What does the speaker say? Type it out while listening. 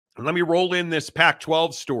Let me roll in this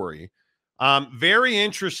Pac-12 story. Very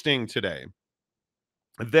interesting today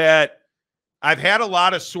that I've had a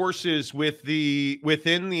lot of sources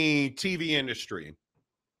within the TV industry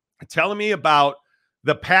telling me about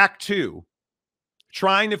the Pac-2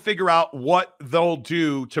 trying to figure out what they'll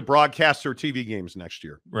do to broadcast their TV games next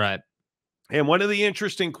year. Right. And one of the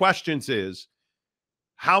interesting questions is,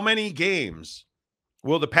 how many games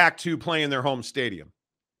will the Pac-2 play in their home stadium?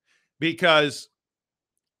 Because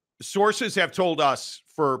sources have told us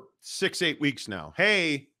for 6-8 weeks now,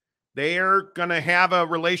 hey, they're going to have a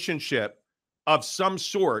relationship of some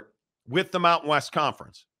sort with the Mountain West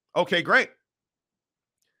Conference. Okay, great.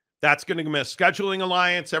 That's going to be a scheduling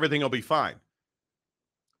alliance. Everything will be fine.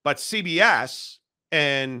 But CBS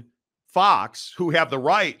and Fox, who have the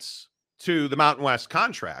rights to the Mountain West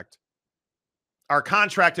contract, are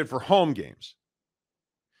contracted for home games.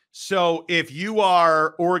 So if you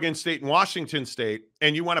are Oregon State and Washington State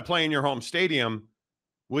and you want to play in your home stadium,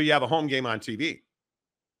 will you have a home game on TV?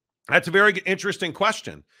 That's a very interesting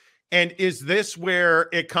question. And is this where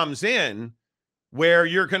it comes in, where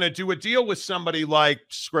you're going to do a deal with somebody like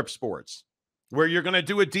Scripps Sports, where you're going to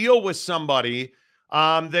do a deal with somebody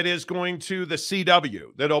that is going to the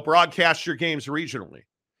CW, that'll broadcast your games regionally,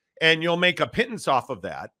 and you'll make a pittance off of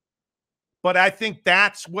that? But I think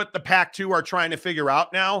that's what the Pac-2 are trying to figure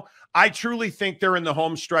out now. I truly think they're in the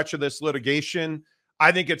home stretch of this litigation.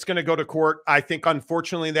 I think it's going to go to court. I think,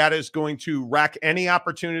 unfortunately, that is going to wreck any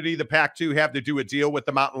opportunity the Pac-2 have to do a deal with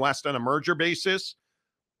the Mountain West on a merger basis.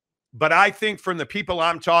 But I think from the people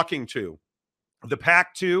I'm talking to, the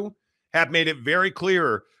Pac-2 have made it very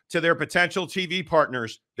clear to their potential TV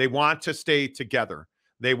partners they want to stay together.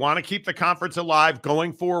 They want to keep the conference alive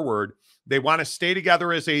going forward. They want to stay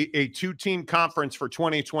together as a two-team conference for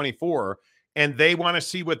 2024, and they want to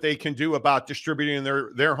see what they can do about distributing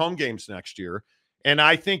their home games next year. And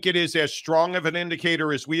I think it is as strong of an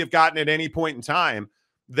indicator as we have gotten at any point in time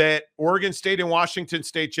that Oregon State and Washington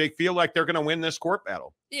State, Jake, feel like they're going to win this court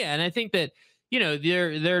battle. Yeah, and I think that,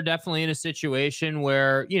 they're definitely in a situation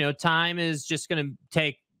where, time is just going to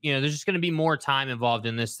take, there's just going to be more time involved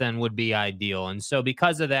in this than would be ideal. And so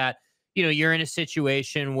because of that, you're in a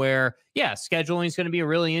situation where, scheduling is going to be a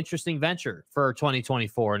really interesting venture for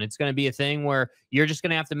 2024. And it's going to be a thing where you're just going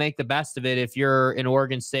to have to make the best of it if you're an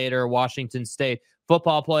Oregon State or Washington State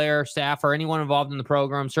football player, staff, or anyone involved in the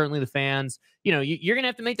program, certainly the fans. You're going to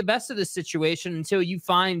have to make the best of this situation until you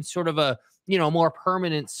find sort of a, more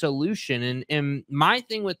permanent solution. And my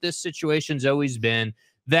thing with this situation's always been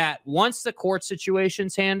that once the court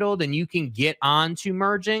situation's handled and you can get on to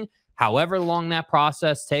merging, however long that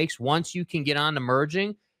process takes, once you can get on to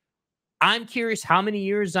merging, I'm curious how many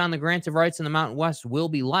years on the grant of rights in the Mountain West will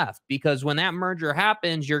be left, because when that merger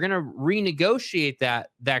happens, you're going to renegotiate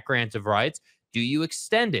that grant of rights. Do you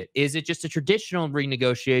extend it? Is it just a traditional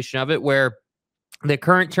renegotiation of it where the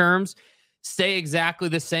current terms stay exactly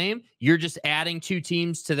the same? You're just adding two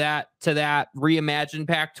teams to that reimagined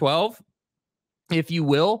Pac-12, if you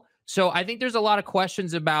will. So I think there's a lot of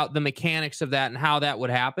questions about the mechanics of that and how that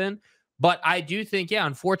would happen. But I do think,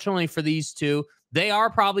 unfortunately for these two, they are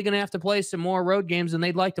probably going to have to play some more road games than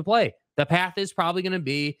they'd like to play. The path is probably going to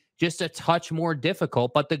be just a touch more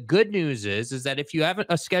difficult. But the good news is that if you have a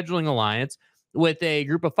scheduling alliance with a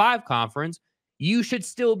group of 5 conference, you should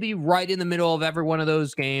still be right in the middle of every one of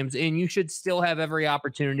those games, and you should still have every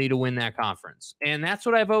opportunity to win that conference. And that's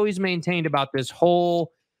what I've always maintained about this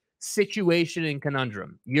whole situation and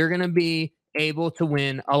conundrum. You're going to be able to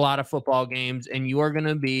win a lot of football games, and you are going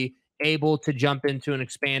to be able to jump into an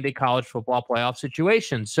expanded college football playoff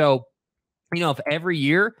situation. So, if every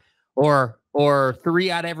year or 3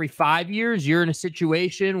 out of every 5 years, you're in a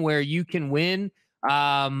situation where you can win,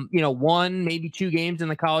 1, maybe 2 games in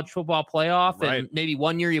the college football playoff, right, and maybe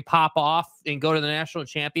 1 year you pop off and go to the national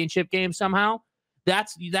championship game somehow,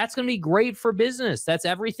 that's going to be great for business. That's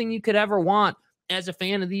everything you could ever want as a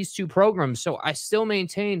fan of these two programs. So I still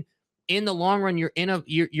maintain, in the long run,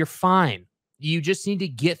 you're fine. You just need to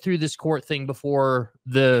get through this court thing before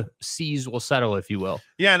the seas will settle, if you will.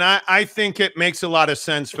 Yeah, and I think it makes a lot of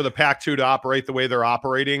sense for the Pac-2 to operate the way they're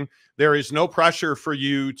operating. There is no pressure for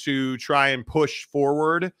you to try and push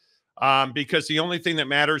forward because the only thing that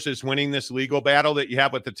matters is winning this legal battle that you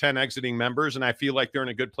have with the 10 exiting members, and I feel like they're in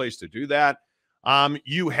a good place to do that.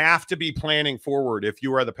 You have to be planning forward if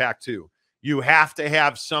you are the Pac-2. You have to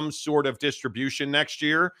have some sort of distribution next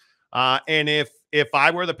year. And if I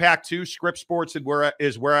were the Pac-2, Scripps Sports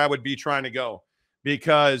is where I would be trying to go,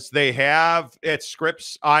 because they have at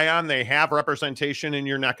Scripps Ion, they have representation in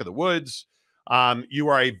your neck of the woods. You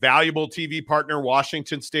are a valuable TV partner.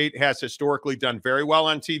 Washington State has historically done very well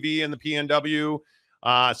on TV in the PNW.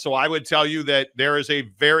 So I would tell you that there is a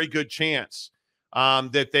very good chance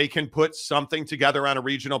that they can put something together on a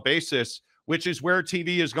regional basis, which is where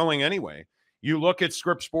TV is going anyway. You look at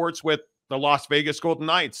Script Sports with the Las Vegas Golden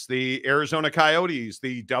Knights, the Arizona Coyotes,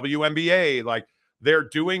 the WNBA, like they're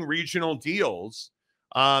doing regional deals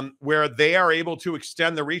where they are able to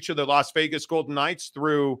extend the reach of the Las Vegas Golden Knights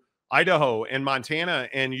through Idaho and Montana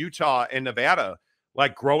and Utah and Nevada,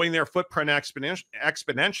 like growing their footprint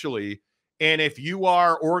exponentially. And if you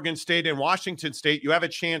are Oregon State and Washington State, you have a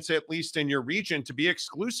chance, at least in your region, to be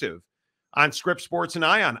exclusive on Script Sports and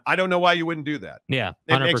Ion. I don't know why you wouldn't do that. Yeah,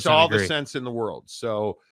 it makes all agree. the sense in the world. So